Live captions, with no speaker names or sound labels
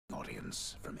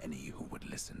resistance from any who would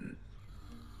listen.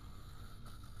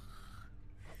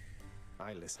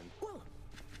 I listen.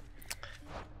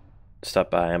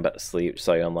 Stop by. I'm about to sleep.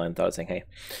 Saw you online. Thought I was saying, hey,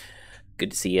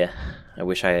 good to see you. I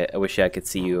wish I could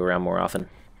see you around more often.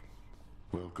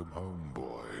 Welcome home,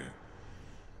 boy.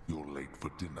 You're late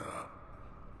for dinner.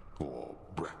 Or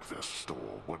breakfast,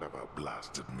 or whatever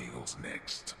blasted meal's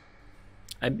next.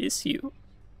 I miss you.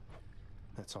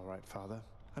 That's all right, Father.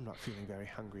 I'm not feeling very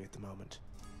hungry at the moment.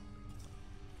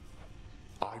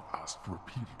 I've asked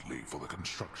repeatedly for the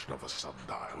construction of a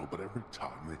sundial, but every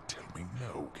time they tell me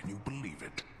no. Can you believe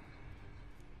it?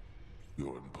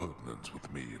 Your impertinence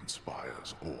with me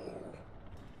inspires all.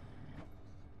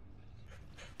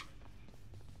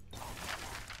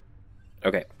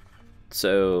 Okay,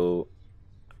 so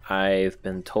I've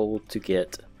been told to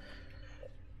get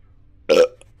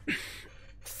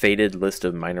Fated List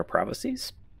of Minor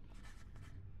Prophecies.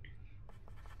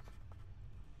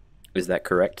 Is that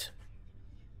correct?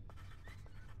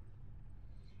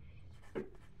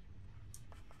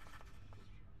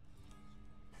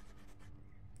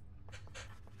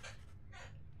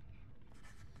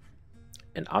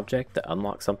 An object that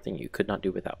unlocks something you could not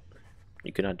do without.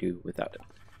 You could not do without it.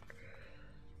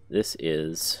 This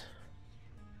is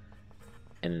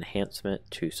an enhancement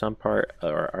to some part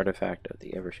or artifact of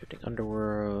the ever-shifting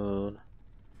underworld.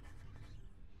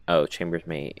 Oh, chambers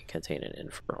may contain an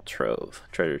infernal trove.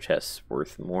 Treasure chests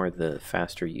worth more the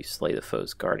faster you slay the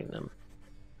foes guarding them.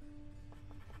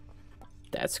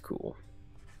 That's cool.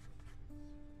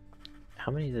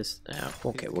 How many of this?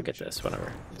 Okay, we'll get this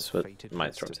whenever. This is what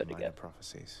Mindstorm said to get.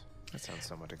 Prophecies. That sounds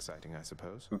somewhat exciting, I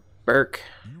suppose. Burke.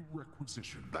 You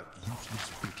requisition that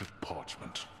useless bit of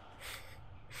parchment.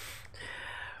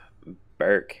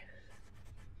 Burke.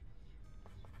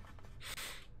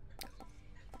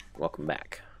 Welcome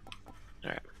back.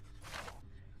 Alright.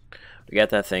 We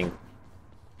got that thing.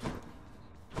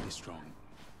 Be strong.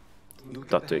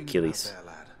 Talk to Achilles. There,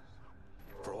 lad.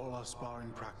 For all our sparring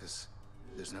practice,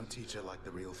 there's no teacher like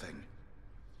the real thing.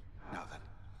 Now then,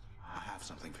 I have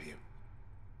something for you.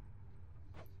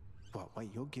 What, wait,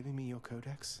 you're giving me your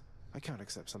codex? I can't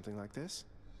accept something like this.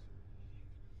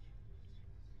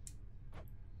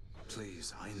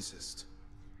 Please, I insist.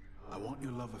 I want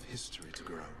your love of history to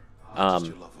grow. Not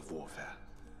just your love of warfare.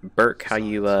 Burke, how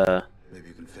you Maybe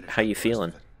you can finish how you the rest feeling?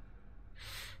 of it.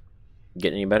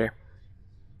 Getting any better?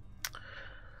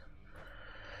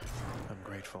 I'm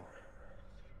grateful.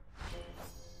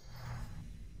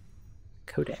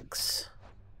 Codex.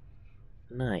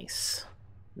 Nice.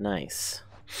 Nice.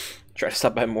 Try to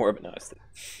stop by more, but no.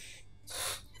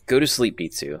 Go to sleep,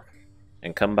 Ditsu,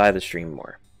 and come by the stream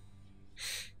more.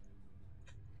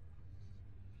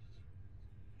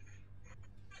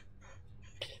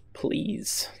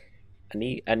 Please.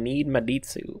 I need my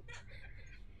Ditsu.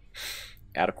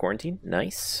 Out of quarantine?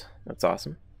 Nice. That's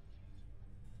awesome.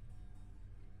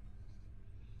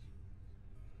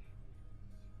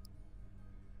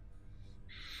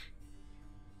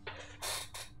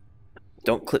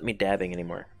 Don't clip me dabbing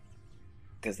anymore.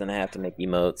 Because then I have to make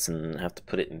emotes and have to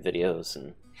put it in videos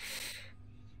and...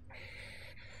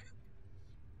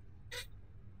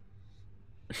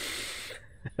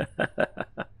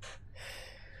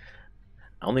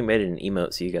 I only made it an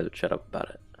emote so you guys would shut up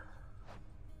about it.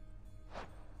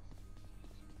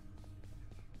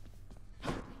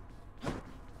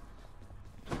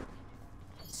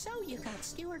 So you got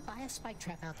skewered by a spike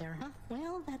trap out there, huh?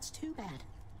 Well, that's too bad.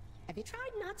 Have you tried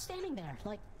not standing there,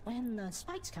 like when the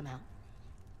spikes come out?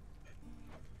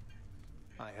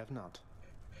 I have not.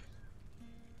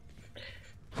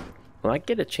 Will I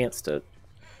get a chance to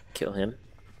kill him?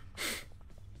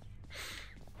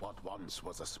 What once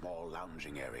was a small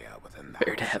lounging area within the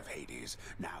Bear House dab. of Hades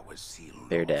now is sealed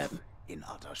Bear off dab. in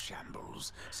utter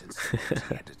shambles since the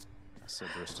multi-headed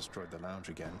Cerberus destroyed the lounge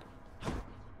again.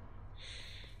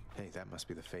 Hey, that must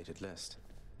be the fated list.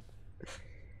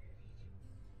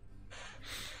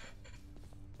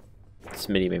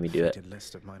 Smitty made me do it. Fated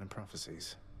list of minor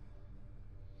prophecies.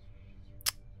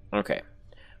 Okay.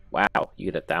 Wow,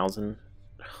 you get 1,000?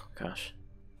 Oh, gosh.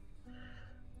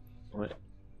 What?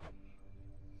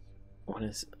 What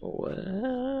is... What?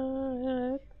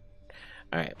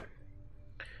 Alright.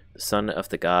 The son of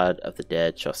the god of the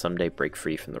dead shall someday break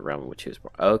free from the realm in which he was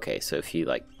born. Okay, so if you,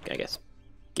 like, I guess,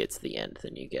 get to the end,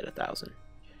 then you get 1,000.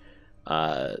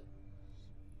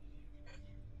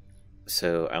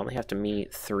 So I only have to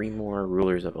meet 3 more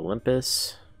rulers of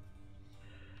Olympus.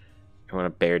 I want to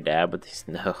bear dab with these.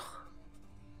 No.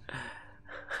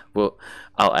 Well,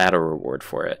 I'll add a reward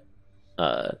for it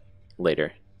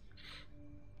later.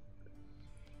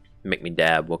 Make me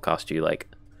dab will cost you like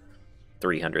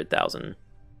 300,000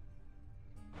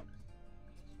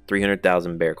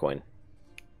 300,000 bear coin.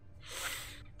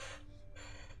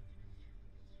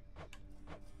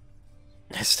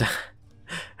 Stop.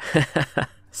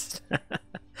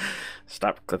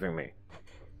 Stop clipping me.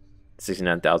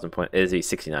 69,000 points. It'd be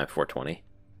 69,420.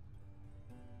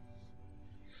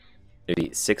 It'd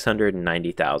be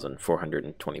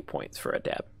 690,420 points for a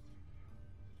dab.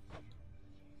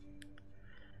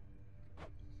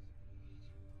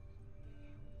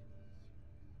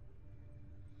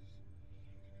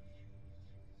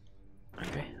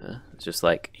 Okay, it's just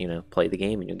like, you know, play the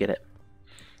game and you'll get it.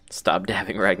 Stop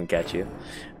dabbing where I can catch you.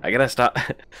 I gotta stop.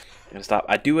 I gotta stop.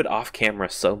 I do it off camera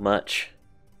so much.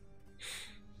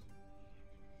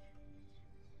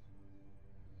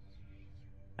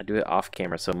 I do it off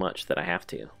camera so much that I have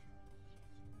to.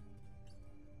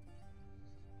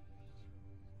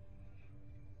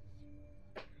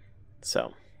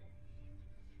 So.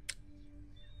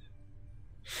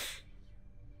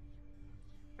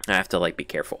 I have to like be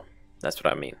careful. That's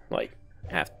what I mean. Like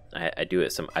I do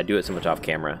it so much off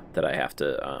camera that I have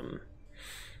to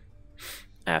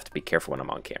be careful when I'm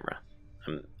on camera.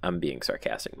 I'm being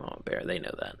sarcastic, Mama Bear. They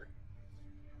know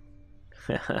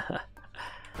that.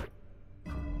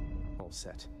 All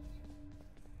set.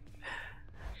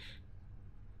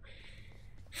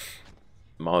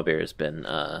 Mama Bear has been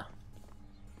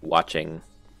watching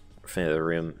from the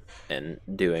room and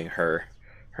doing her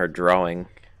drawing,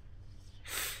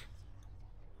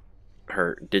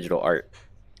 her digital art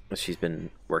that she's been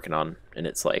working on, and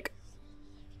it's like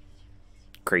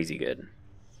crazy good.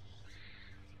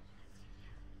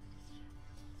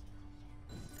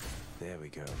 There we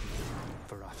go.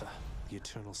 Varatha, the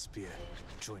Eternal Spear.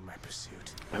 Join my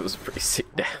pursuit. That was a pretty sick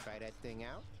dab. Try that thing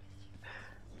out.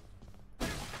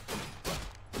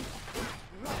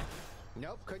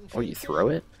 Nope, couldn't. Oh, you throw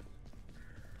it?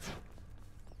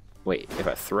 Wait, if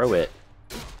I throw it...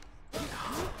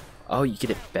 Oh, you get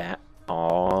it back.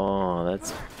 Oh,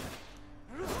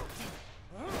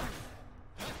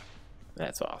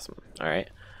 that's awesome. Alright.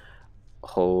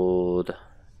 Hold.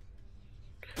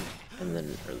 And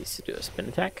then release to do a spin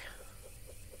attack.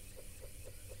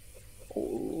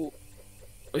 Oh,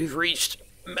 we've reached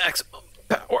maximum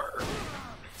power.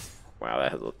 Wow,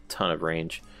 that has a ton of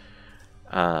range.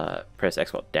 Press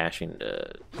X while dashing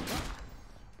to...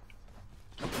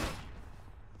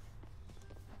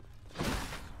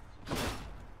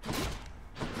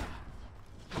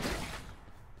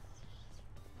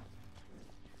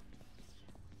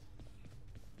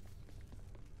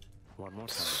 One more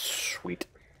time. Sweet.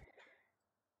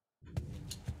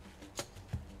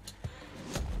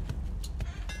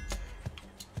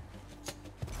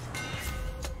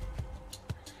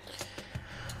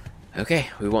 Okay,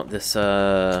 we want this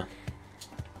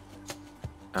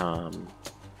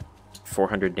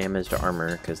 400 damage to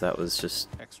armor, because that was just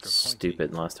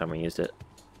stupid last time we used it.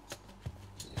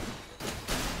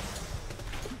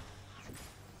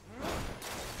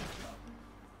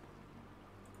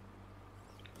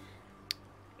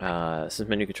 Since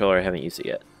my new controller, I haven't used it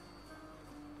yet.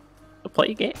 Play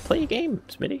your game,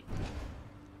 Smitty.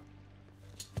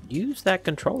 Use that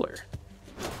controller.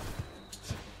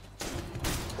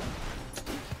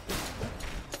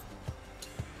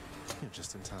 You're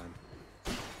just in time.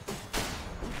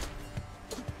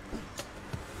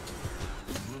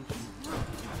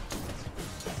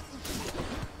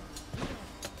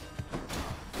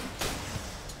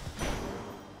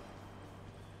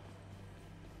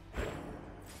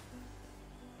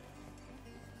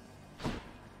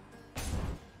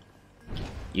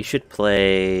 You should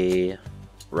play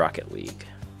Rocket League.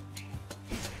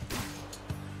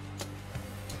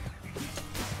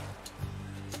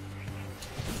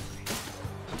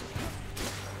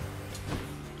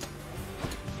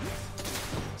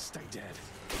 Stay dead.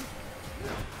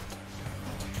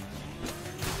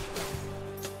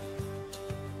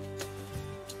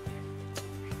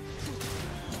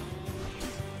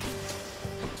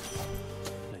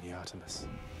 Lady Artemis.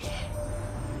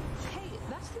 Hey,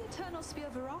 that's the Eternal Spear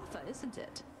Varatha, isn't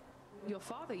it? Your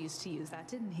father used to use that,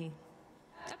 didn't he?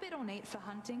 A bit ornate for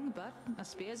hunting, but a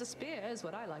spear's a spear, is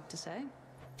what I like to say.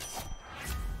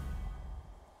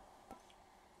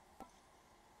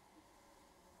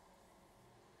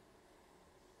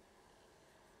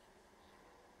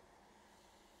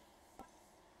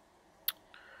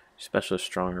 Specialist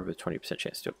stronger with 20%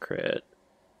 chance to crit.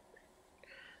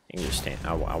 You can just stand.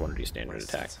 I want to do standard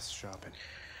attack. Sharpen.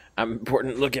 I'm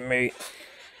important. Look at me.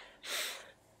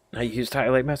 I used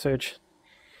highlight message.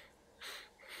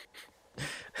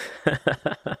 May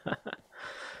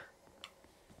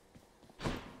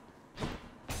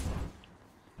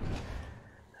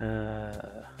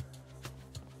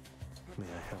I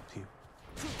help you?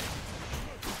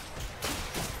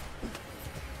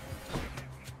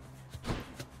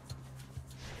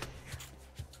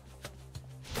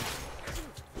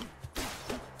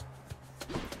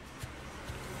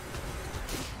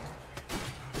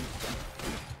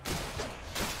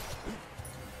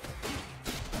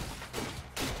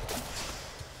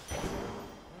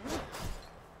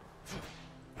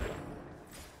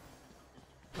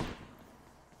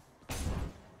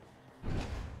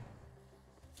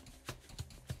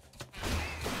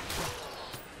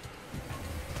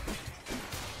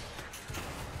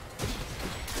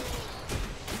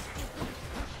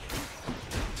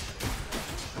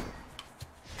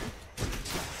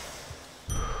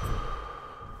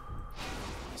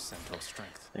 Centaur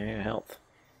strength. Yeah, health.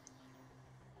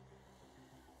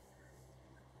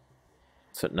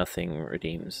 So nothing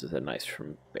redeems is a nice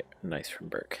from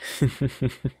Burke.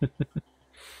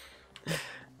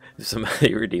 If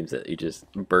somebody redeems it, you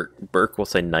just Burke will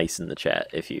say nice in the chat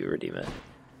if you redeem it.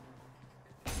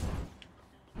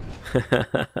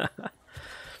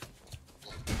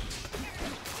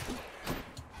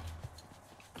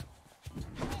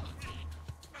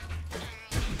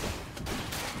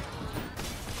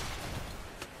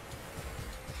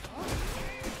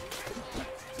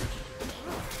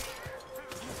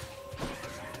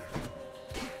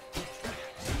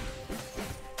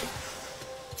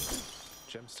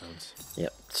 Gemstones.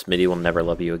 Yep, Smitty will never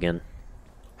love you again.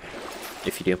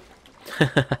 If you do.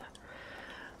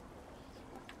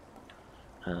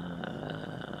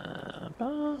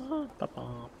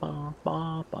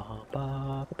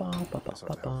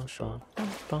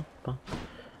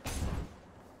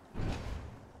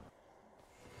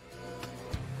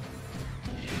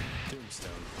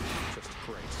 Doomstone. Just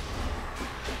great.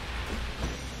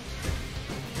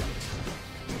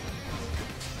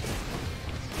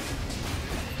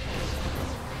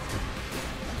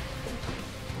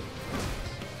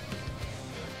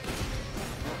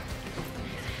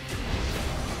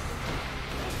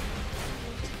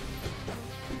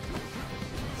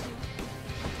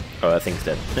 Oh, that thing's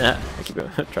dead. I keep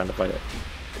trying to fight it.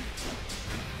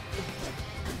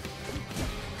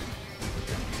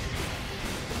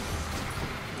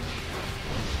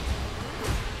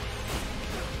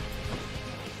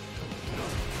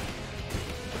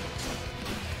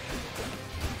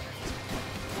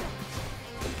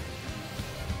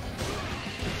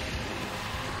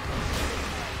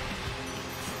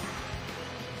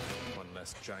 One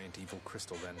less giant evil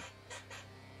crystal then.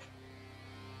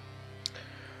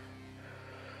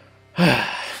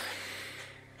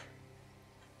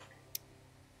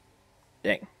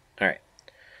 Dang. Alright.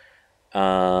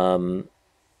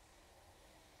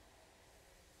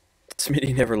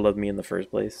 Smitty never loved me in the first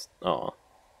place. Aw.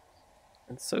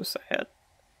 It's so sad.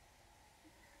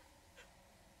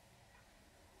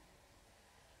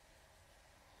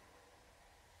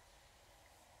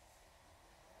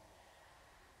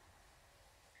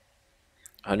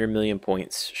 $100 million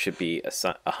points should be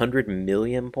 100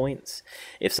 million points.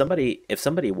 If somebody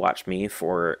watched me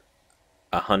for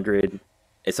 100,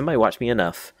 if somebody watched me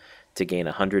enough to gain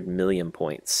 100 million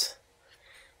points,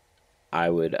 I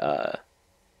would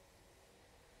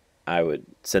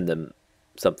send them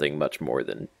something much more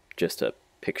than just a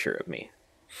picture of me.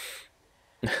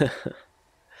 Must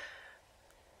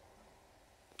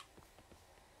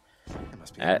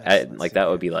be I like that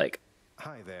would be like,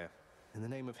 Hi there. In the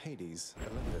name of Hades,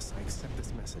 Olympus, I accept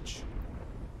this message.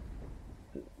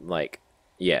 like,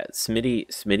 yeah,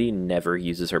 Smitty never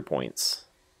uses her points.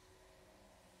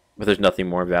 But there's nothing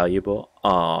more valuable.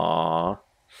 Aww.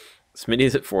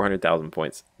 Smitty's at 400,000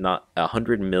 points. Not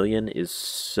 100 million is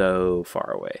so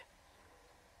far away.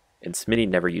 And Smitty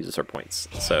never uses her points.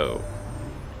 So,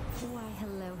 Why,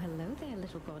 hello there,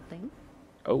 little godling.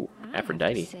 oh, I have to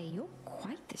Aphrodite. say, you're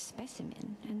quite the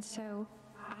specimen, and so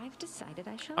I've decided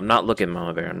I shall. I'm not looking,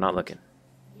 Mama Bear. I'm not looking.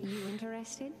 You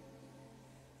interested?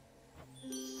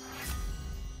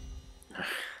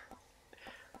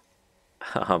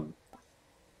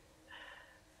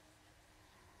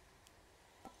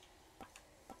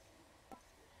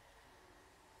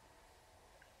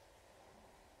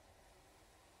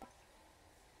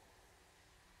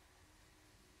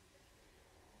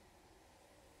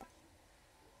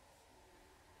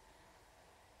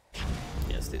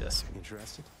 Yeah, let's do this.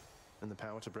 Interested? In the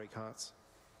power to break hearts?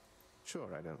 Sure,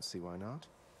 I don't see why not.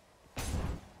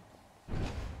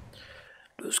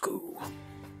 Let's go.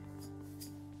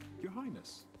 Your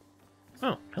Highness.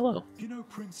 Oh, hello. You know,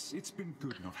 Prince, it's been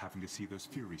good not having to see those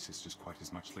Fury sisters quite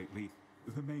as much lately.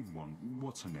 The main one,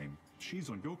 what's her name? She's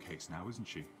on your case now, isn't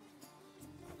she?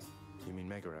 You mean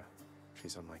Megara?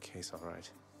 She's on my case, all right.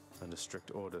 under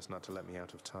strict orders not to let me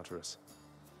out of Tartarus.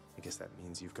 I guess that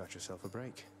means you've got yourself a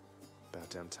break. About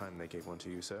damn time they gave one to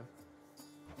you, sir.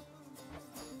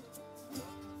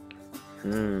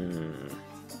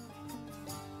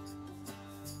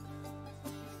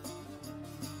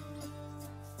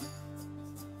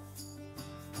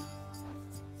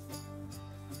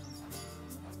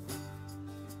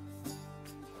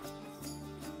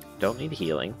 Don't need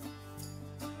healing.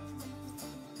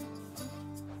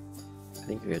 I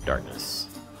think we have darkness.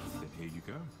 Then here you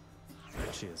go.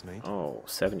 Cheers, mate. Oh,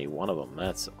 71 of them.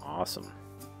 That's awesome.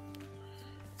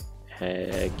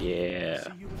 Heck yeah.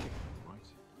 See you again, right?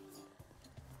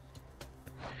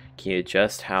 Can you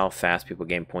adjust how fast people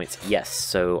gain points? Yes.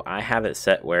 So I have it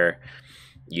set where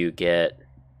you get,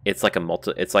 it's like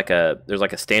a there's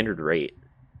like a standard rate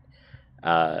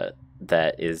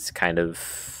that is kind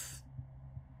of,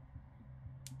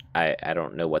 I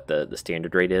don't know what the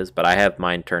standard rate is, but I have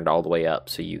mine turned all the way up.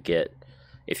 So you get,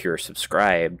 if you're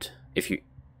subscribed, if you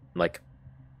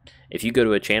go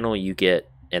to a channel, you get,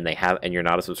 and you're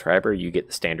not a subscriber, you get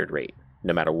the standard rate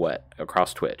no matter what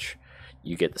across Twitch.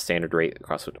 You get the standard rate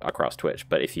across Twitch.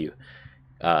 But if you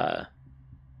are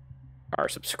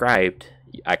subscribed,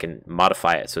 I can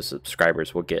modify it so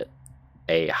subscribers will get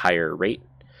a higher rate.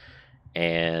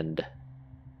 And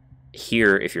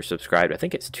here, if you're subscribed, I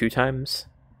think it's 2 times.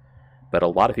 But a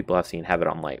lot of people I've seen have it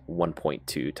on like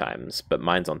 1.2 times, but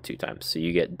mine's on 2 times. So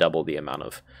you get double the amount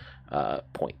of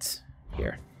points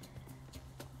here.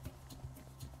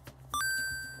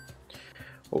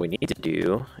 What we need to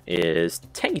do is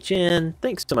Tangy-chan,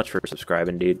 thanks so much for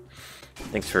subscribing, dude.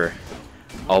 Thanks for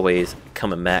always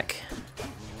coming back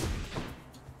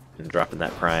and dropping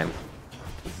that prime.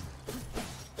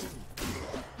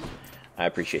 I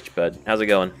appreciate you, bud. How's it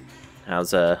going?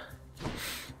 How's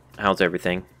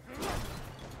everything?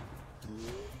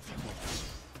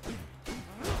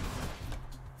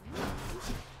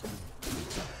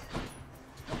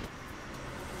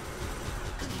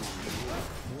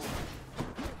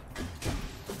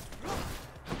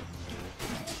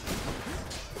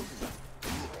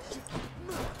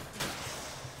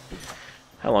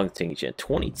 How long is Tangy-chan?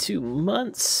 22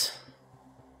 months?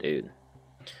 Dude.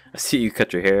 I see you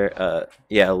cut your hair.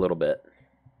 Yeah, a little bit.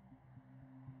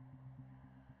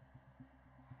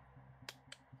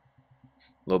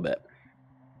 A little bit.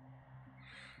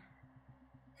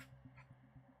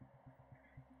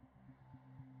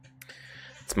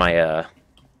 It's my,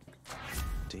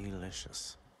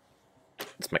 Delicious.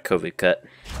 It's my COVID cut.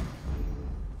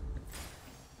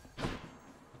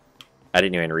 I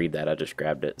didn't even read that, I just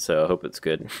grabbed it, so I hope it's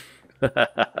good.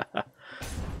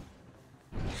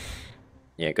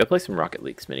 Yeah, go play some Rocket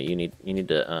League, Smitty. You need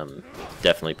to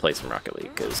definitely play some Rocket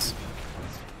League, because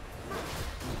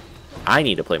I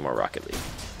need to play more Rocket League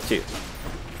too.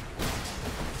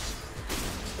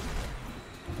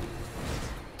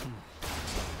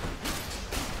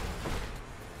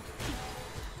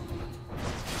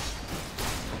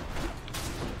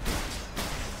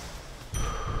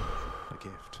 A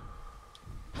gift.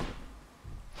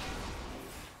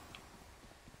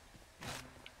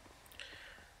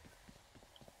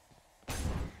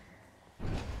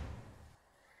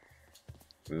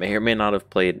 May or may not have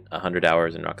played 100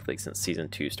 hours in Rocket League since Season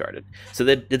 2 started. So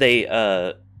did they,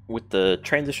 with the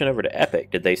transition over to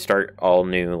Epic, did they start all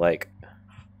new, like,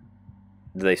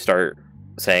 did they start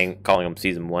calling them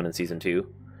Season 1 and Season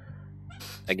 2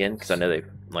 again? Because I know they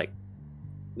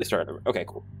started over. Okay,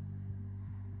 cool.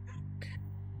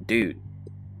 Dude,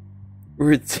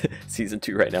 we're in Season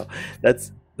 2 right now.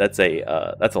 That's a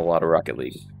lot of Rocket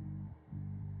League.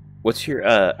 What's your,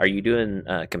 are you doing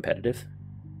competitive?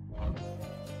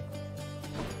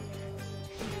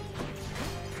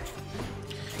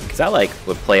 Because I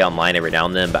would play online every now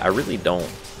and then, but I really don't.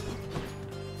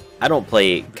 I don't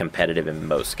play competitive in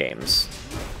most games.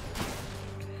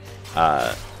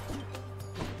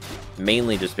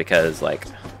 Mainly just because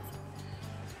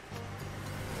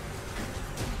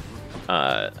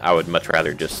I would much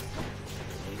rather just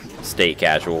stay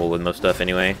casual with most stuff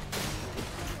anyway.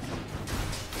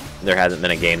 There hasn't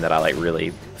been a game that I really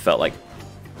felt like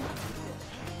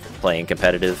playing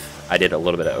competitive. I did a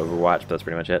little bit of Overwatch, but that's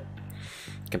pretty much it.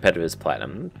 Competitive is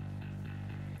platinum.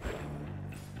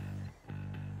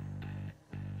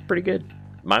 Pretty good.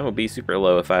 Mine will be super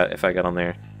low if I got on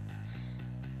there.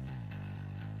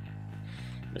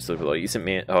 It's super low. You sent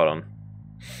me. Hold on.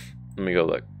 Let me go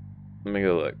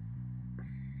look.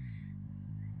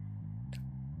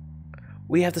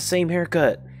 We have the same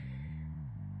haircut.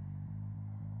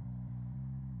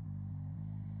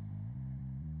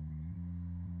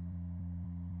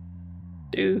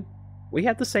 Dude, we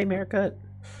have the same haircut.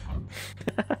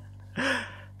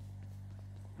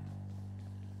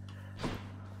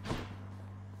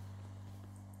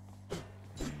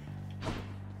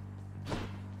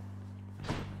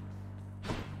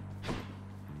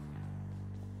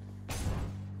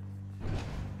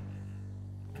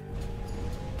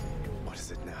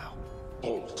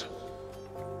 bolt.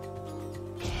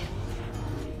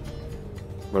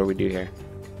 What do we do here?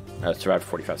 Survive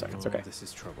for 45 seconds. Okay. This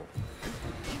is trouble.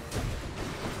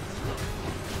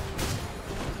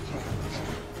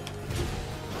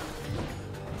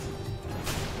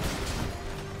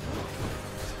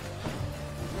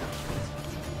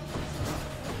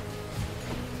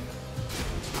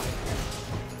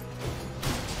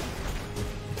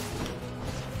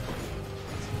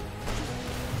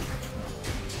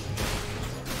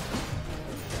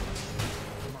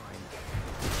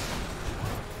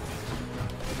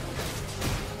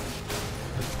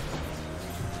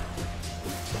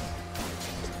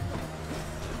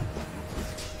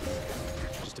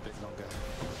 Just a bit longer.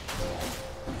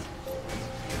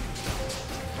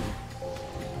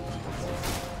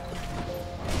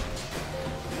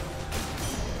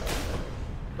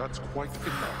 That's quite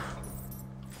enough.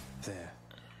 There.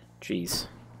 Jeez.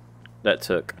 That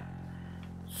took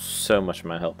so much of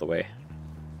my health away.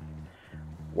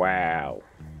 Wow.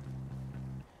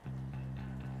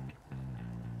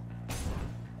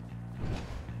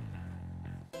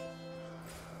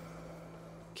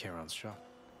 Charon's shot.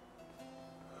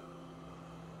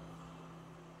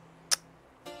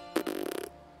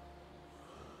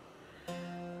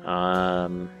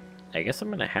 I guess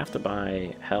I'm gonna have to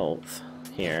buy health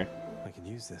here. I can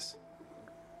use this.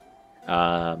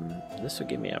 This will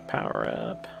give me a power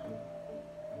up.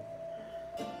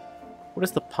 What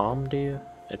does the palm do?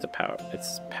 It's a power.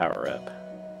 It's power up.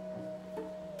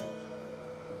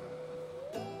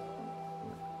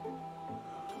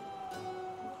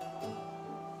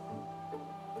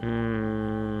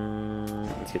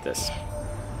 Let's get this.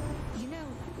 You know,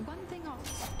 one thing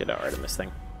off. Get our Artemis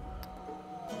thing.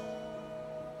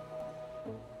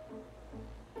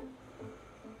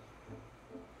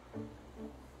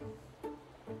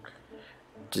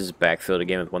 Just backfill the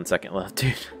game with 1 second left,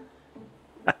 dude.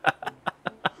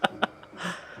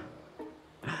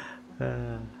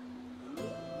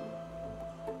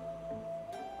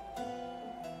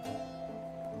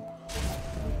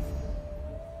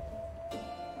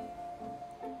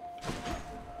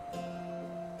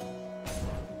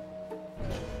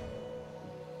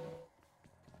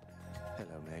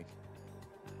 Hello, Meg.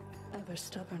 Ever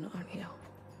stubborn, aren't you?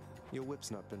 Your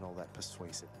whip's not been all that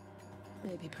persuasive.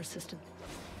 Maybe persistent.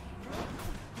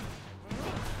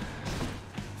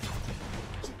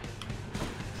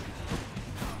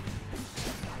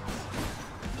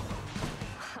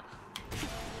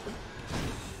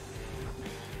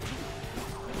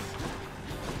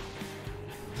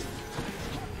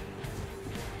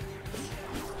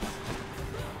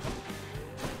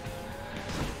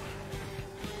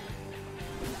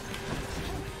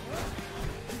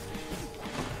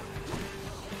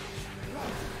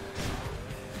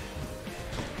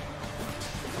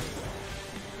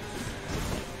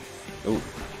 Ooh.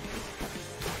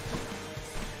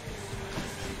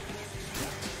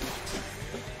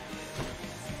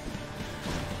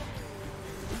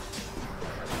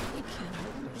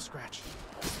 No scratch.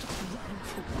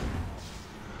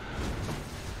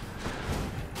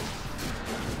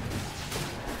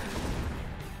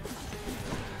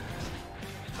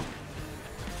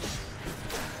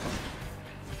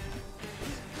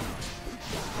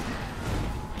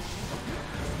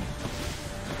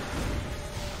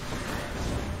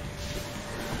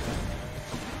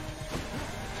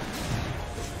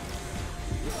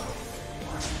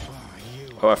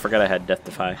 Oh, I forgot I had Death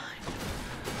Defy.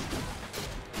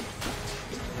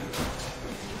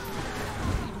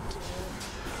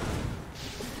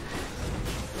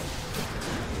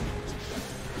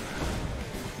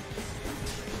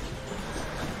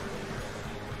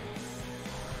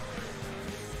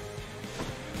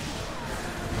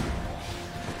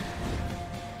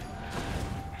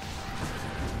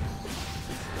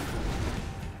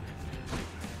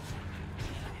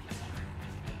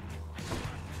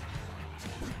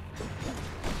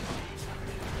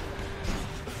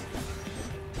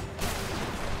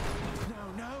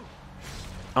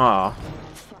 Aw.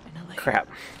 Crap.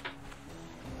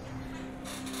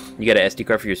 You got an SD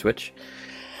card for your Switch?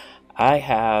 I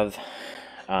have,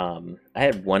 I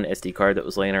had one SD card that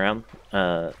was laying around,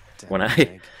 when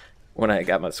I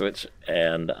got my Switch,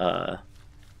 and, I've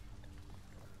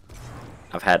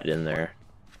had it in there.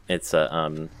 It's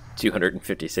a,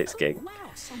 256 gig.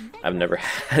 I've never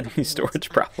had any storage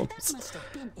problems. Must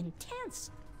have been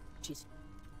intense. Jeez.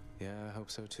 Yeah, I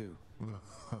hope so too.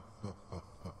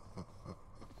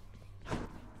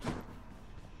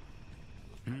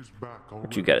 He's back already,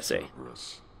 What you gotta say?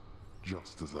 Cerberus,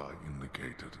 just as I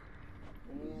indicated.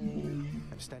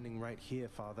 I'm standing right here,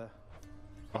 Father.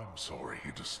 I'm sorry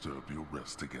he disturbed your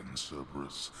rest again,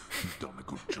 Cerberus. You've done a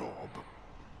good job.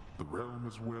 The realm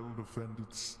is well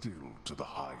defended still to the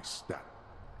high stat.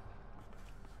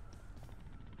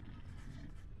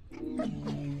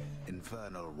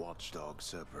 Infernal watchdog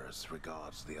Cerberus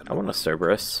regards the I want a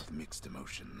Cerberus. with mixed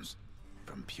emotions,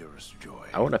 from purest joy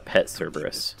I want a pet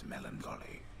Cerberus. to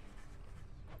melancholy.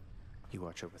 You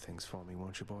watch over things for me,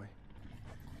 won't you, boy?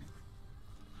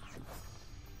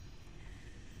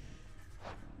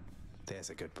 There's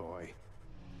a good boy.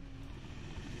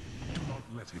 Do not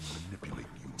let him manipulate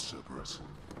you, Cerberus.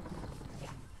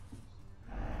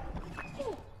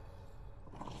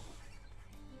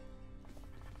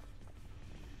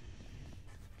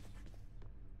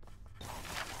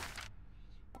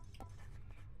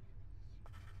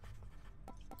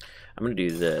 I'm gonna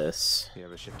do this. The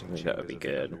ever shifting I think that would be chambers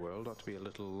of the good. underworld ought to be a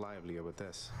little livelier with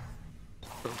this.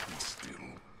 Open still.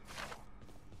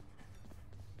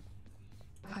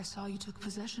 I saw you took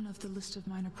possession of the list of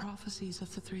minor prophecies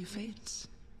of the three fates.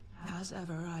 As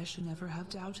ever, I should never have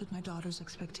doubted my daughter's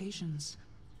expectations.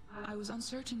 I was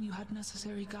uncertain you had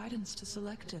necessary guidance to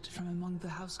select it from among the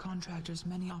house contractor's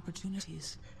many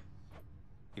opportunities.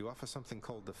 You offer something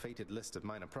called the Fated List of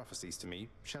Minor Prophecies to me,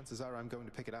 chances are I'm going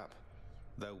to pick it up.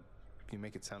 Though, you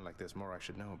make it sound like there's more I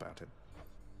should know about it.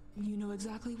 You know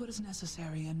exactly what is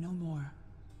necessary and no more.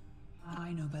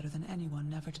 I know better than anyone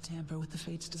never to tamper with the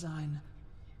fate's design.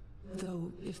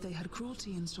 Though, if they had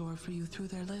cruelty in store for you through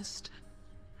their list,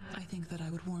 I think that I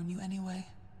would warn you anyway.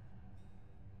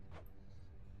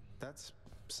 That's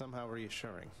somehow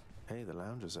reassuring. Hey, the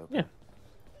lounge is open. Yeah.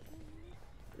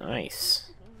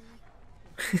 Nice.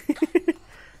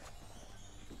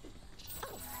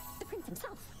 Oh, the prince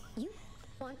himself. You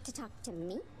want to talk to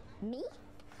me? Me?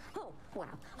 Oh, wow.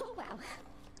 Oh, wow.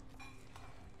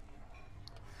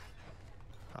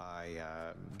 I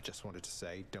just wanted to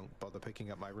say, don't bother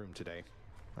picking up my room today.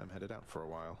 I'm headed out for a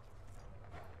while.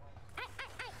 I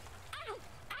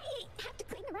have to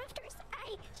clean the rafters.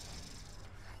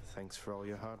 Thanks for all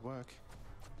your hard work.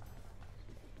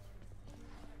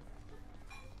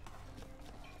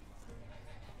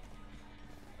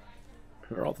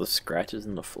 What are all the scratches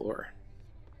in the floor?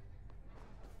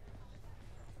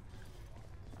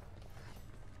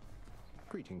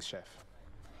 Greetings, Chef.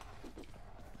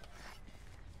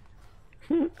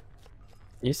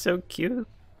 He's so cute.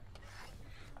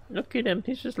 Look at him.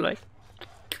 He's just like.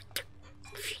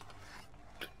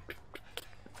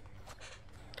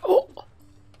 Oh,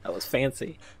 that was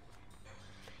fancy.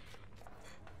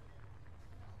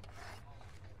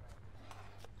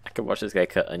 I could watch this guy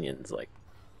cut onions like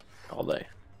all day.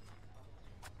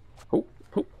 Oh,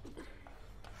 oh.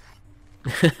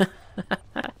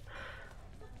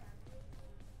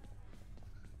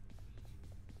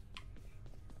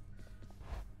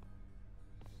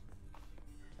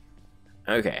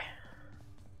 Okay.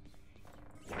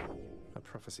 A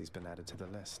prophecy's been added to the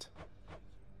list.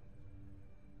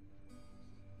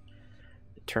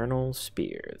 Eternal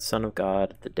Spear. The Son of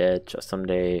God, the dead shall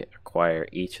someday acquire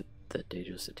each of the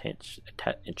dangerous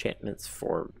enchantments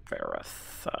for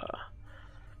Varatha.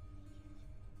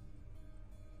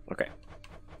 Okay.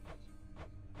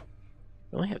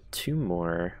 We only have 2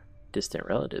 more distant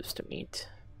relatives to meet.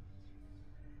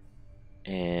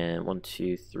 And 1,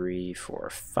 2, 3, 4,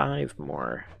 5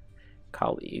 more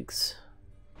colleagues.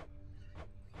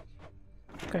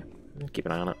 Okay, keep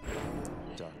an eye on it.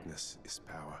 Darkness is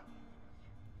power.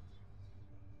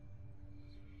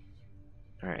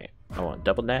 Alright, I want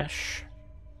double dash.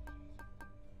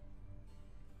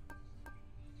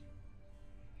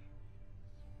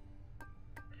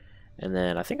 And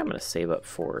then I think I'm going to save up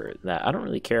for that. I don't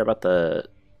really care about the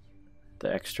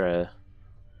extra...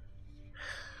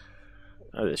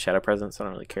 Oh, the shadow presence I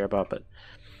don't really care about, but...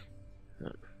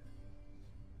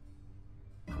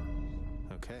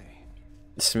 Okay.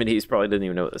 Smitty's probably doesn't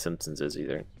even know what The Simpsons is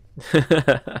either.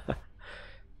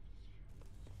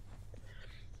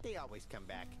 They always come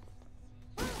back.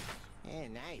 Yeah,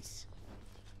 nice.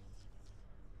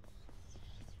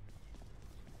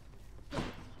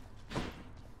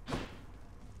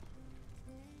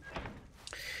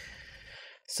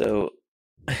 So,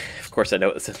 of course I know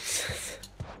what The Simpsons is.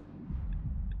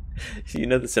 You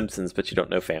know The Simpsons, but you don't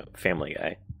know Family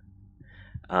Guy.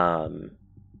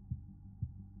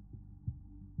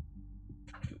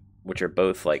 Which are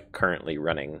both like currently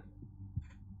running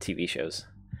TV shows.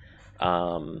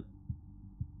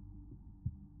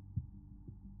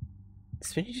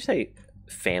 Did you say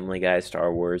Family Guy,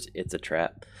 Star Wars, It's a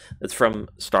Trap? That's from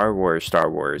Star Wars,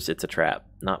 It's a Trap,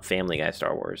 not Family Guy,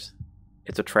 Star Wars.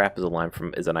 It's a Trap is an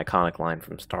iconic line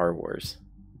from Star Wars.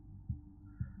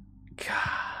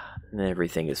 God,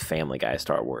 Everything is Family Guy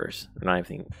Star Wars. Not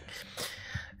everything.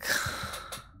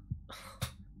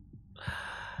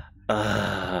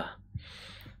 I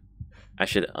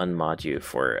should unmod you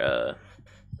for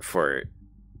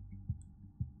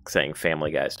saying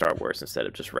Family Guy Star Wars instead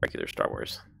of just regular Star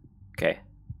Wars. Okay.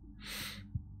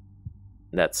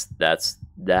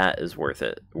 That is worth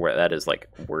it. That is like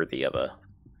worthy of an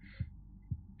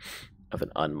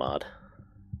unmod.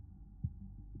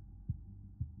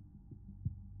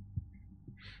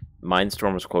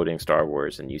 Mindstorm was quoting Star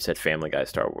Wars, and you said Family Guy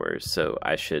Star Wars, so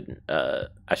I should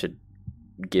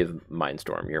give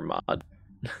Mindstorm your mod.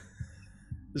 I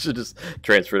should just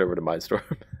transfer it over to Mindstorm.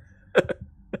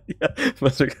 Yeah,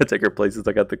 must have gotta take her places.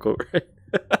 I got the quote right.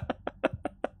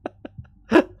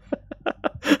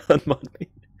 Unmod me.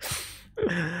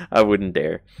 I wouldn't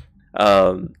dare.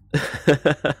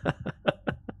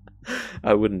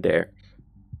 I wouldn't dare.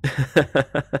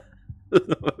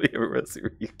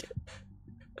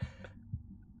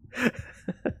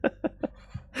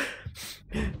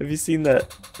 Have you seen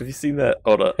that? Have you seen that?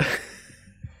 Hold on.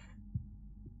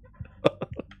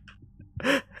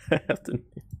 I have to.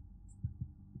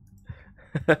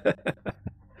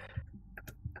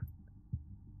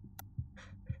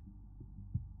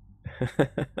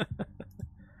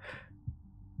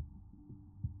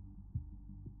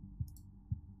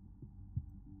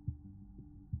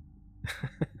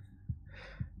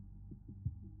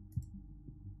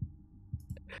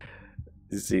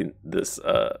 You seen this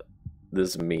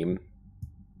this meme?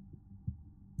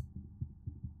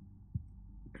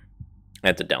 I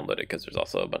had to download it because there's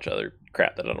also a bunch of other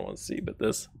crap that I don't want to see, but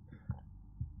this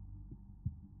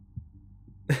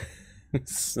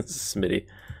Smitty.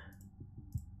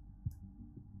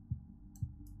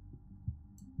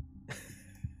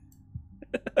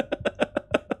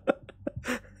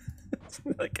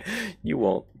 Like, you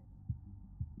won't.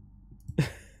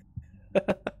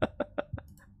 What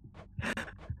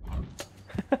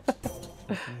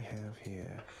do we have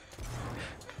here?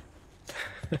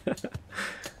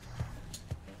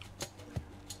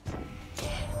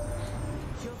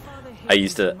 I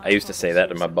used to say that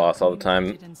to my boss all the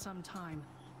time.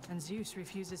 And Zeus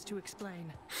refuses to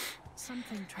explain.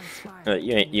 Something transpired.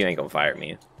 You ain't gonna fire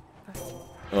me.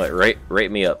 Like,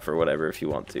 rate me up for whatever if you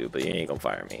want to, but you ain't gonna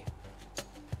fire me.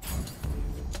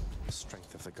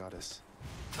 Strength of the goddess.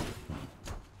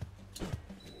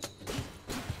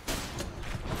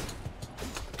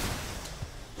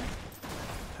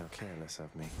 How careless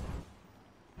of me.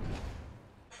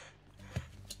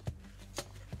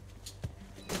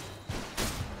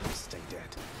 Stay dead.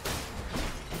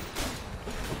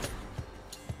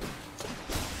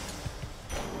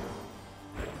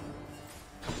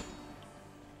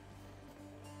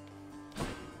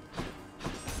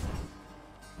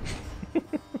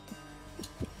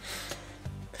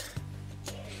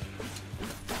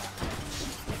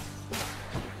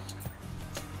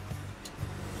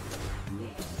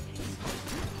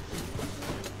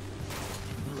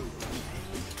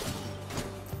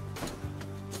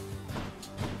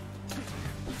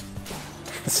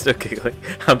 Still giggling.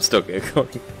 I'm still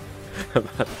giggling.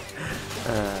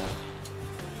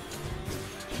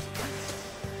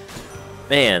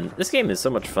 Man, this game is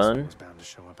so much fun. Bound to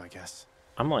show up, I guess.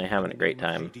 I'm like having a great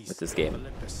time with this game.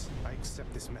 Olympus, I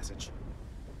accept this message.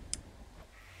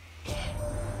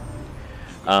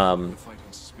 My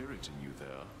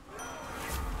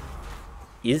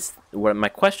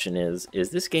question is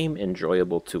this game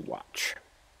enjoyable to watch?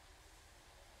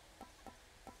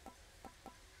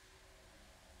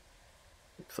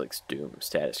 Inflicts doom,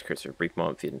 status, cursor, brief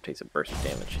moment, feed him takes a burst of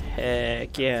damage.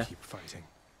 Heck yeah. Keep fighting.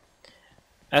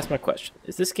 That's my question.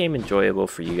 Is this game enjoyable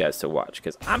for you guys to watch?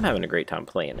 Because I'm having a great time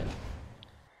playing it.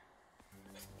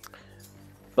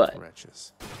 But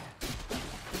Wretches.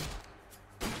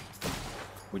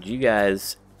 Would you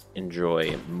guys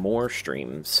enjoy more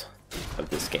streams of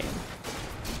this game?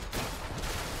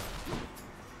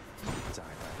 Die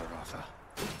by Baratha.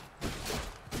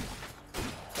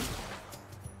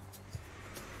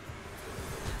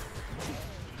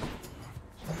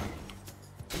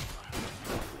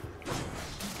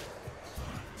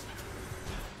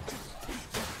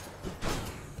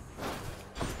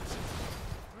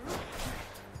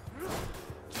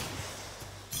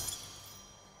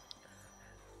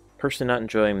 Person not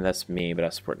enjoying, that's me, but I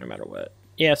support no matter what.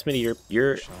 Yeah, Smitty,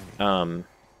 you're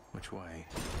Which way?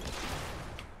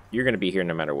 You're gonna be here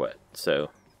no matter what, so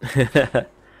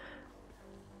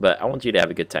but I want you to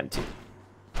have a good time too.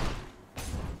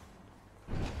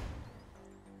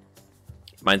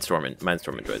 Mindstorm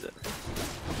enjoys it.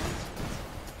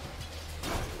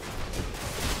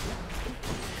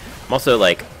 I'm also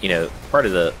like, you know, part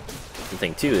of the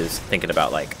thing too is thinking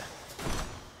about like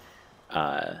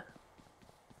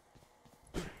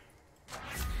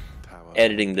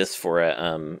editing this for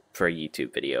a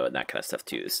YouTube video and that kind of stuff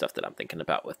too is stuff that I'm thinking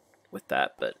about with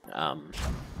that. But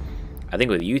I think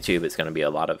with YouTube it's going to be a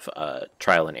lot of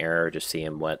trial and error, just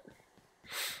seeing what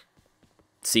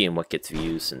gets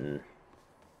views and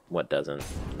what doesn't.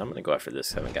 And I'm going to go after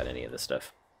this. I haven't got any of this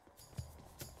stuff.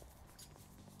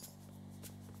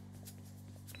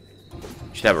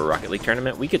 Should have a Rocket League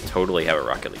tournament. We could totally have a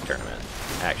Rocket League tournament,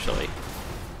 actually.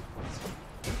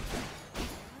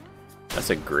 That's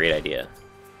a great idea.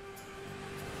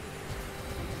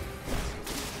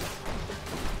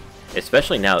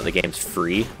 Especially now that the game's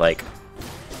free, like,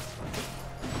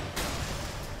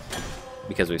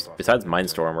 because besides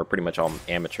Mindstorm, we're pretty much all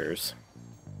amateurs.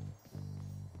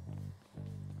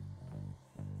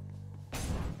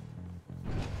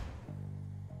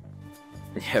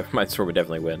 Yeah, Mindstorm would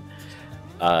definitely win.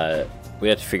 We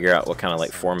have to figure out what kind of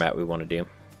like format we want to do.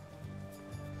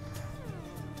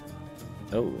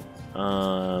 Oh,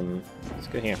 let's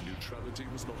go here. Neutrality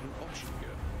was not an option here.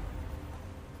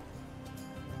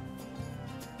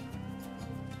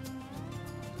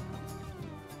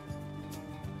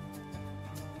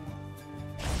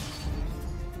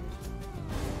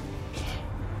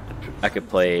 I could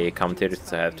play commentators,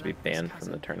 so I have to be banned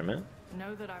from the tournament.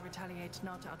 Know that I retaliate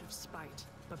not out of spite,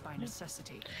 but by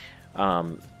necessity.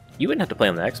 You wouldn't have to play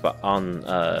on the Xbox.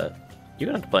 You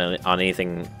wouldn't have to play on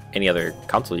anything, any other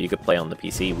console. You could play on the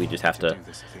PC. We just have to.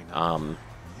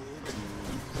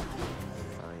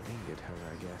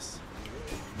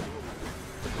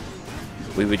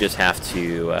 We would just have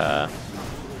to.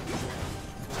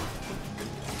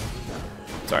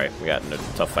 Sorry, we got in a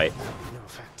tough fight.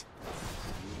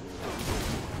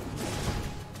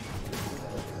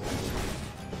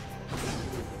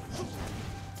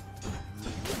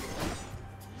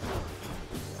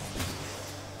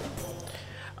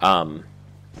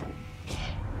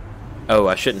 Oh,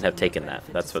 I shouldn't have taken that.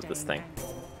 That's what this thing.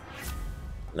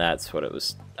 That's what it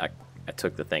was. I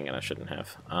took the thing and I shouldn't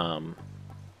have.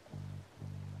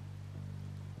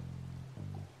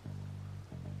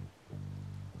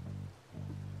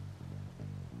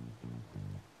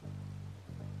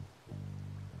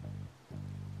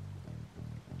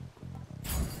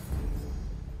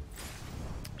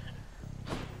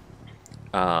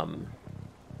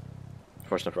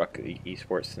 Fortunate for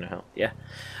esports to know how. Yeah.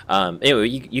 Anyway,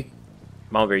 you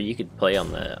Mulberry, you could play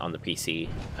on the PC.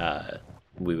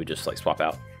 We would just like swap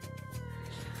out.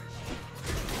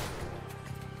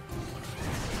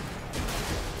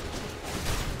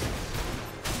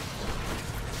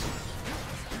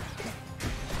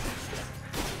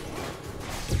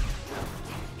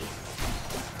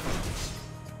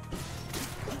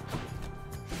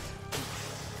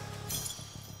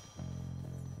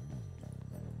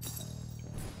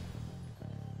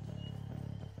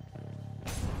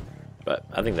 But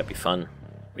I think that'd be fun.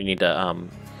 We need to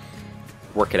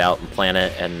work it out and plan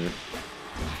it, and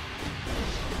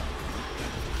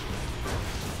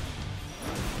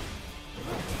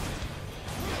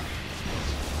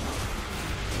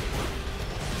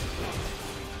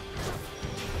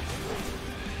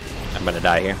I'm gonna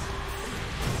die here.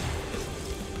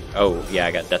 Oh yeah,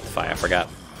 I got Deathify. I forgot.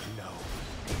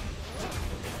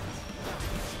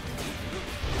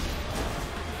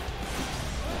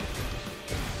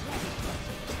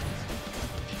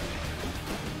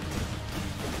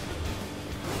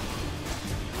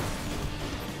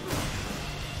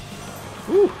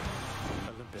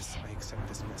 Olympus, I accept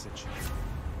this message.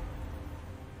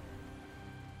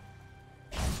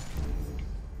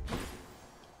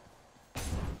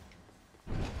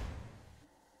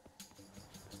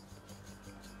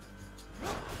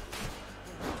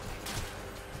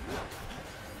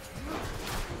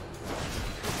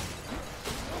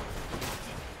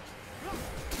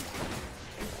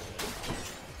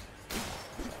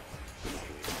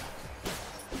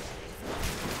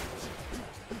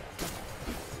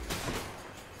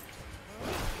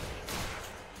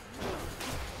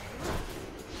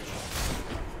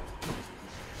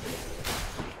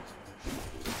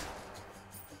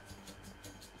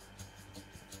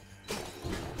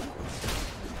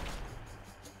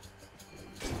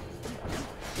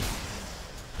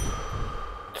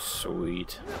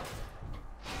 Sweet.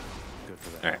 Good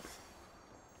for that.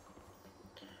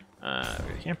 Alright.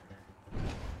 Over here.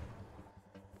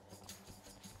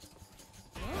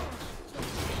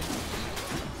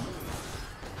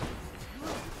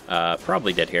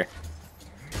 Probably dead here.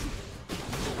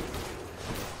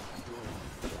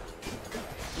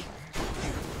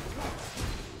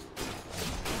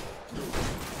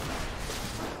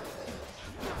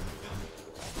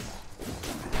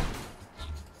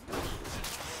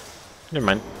 Never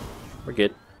mind. We're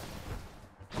good.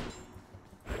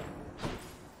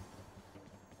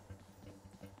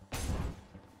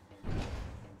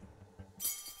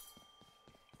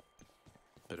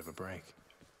 Bit of a break.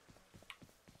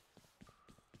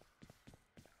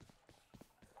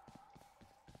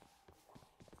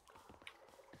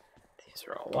 These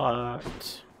are all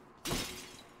locked.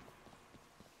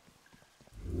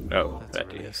 Oh,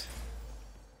 that is.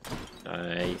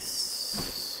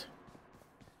 Nice.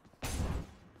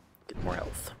 Get more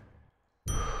health.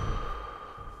 I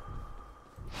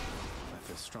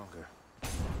feel stronger.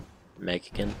 Meg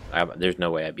again? There's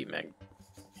no way I beat Meg.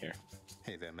 Here.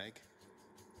 Hey there, Meg.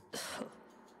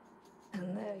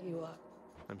 And there you are.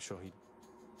 I'm sure he...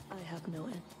 I have no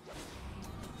end.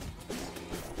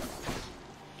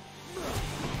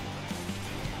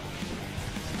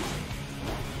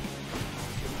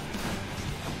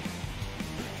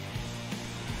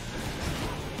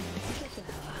 Get the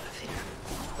hell out of here.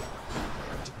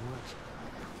 Didn't work.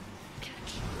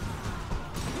 Catch.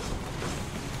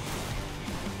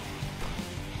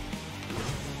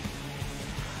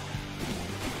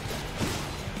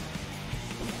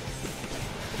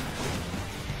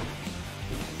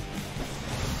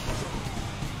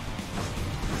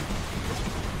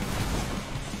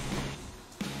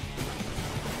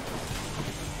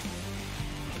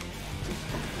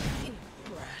 You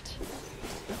brat.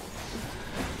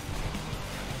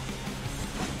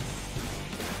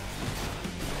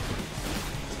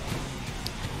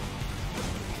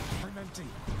 I'm empty.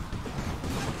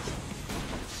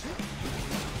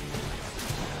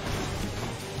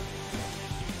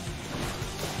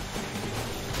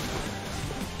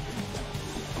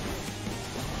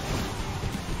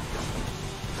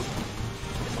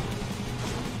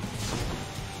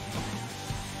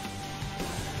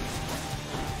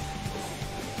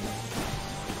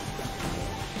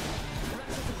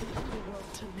 The world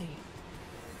to me.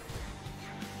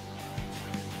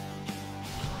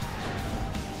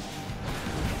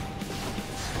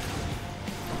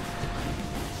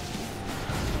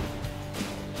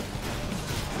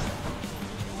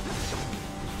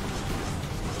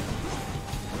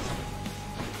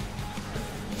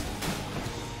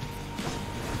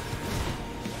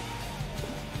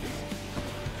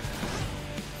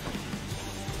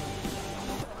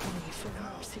 Only for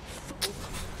mercy, fool.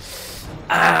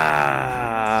 Ah,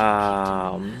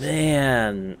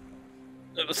 man.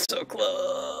 That was so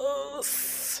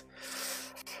close.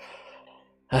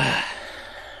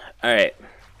 Alright.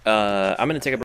 I'm going to take a break.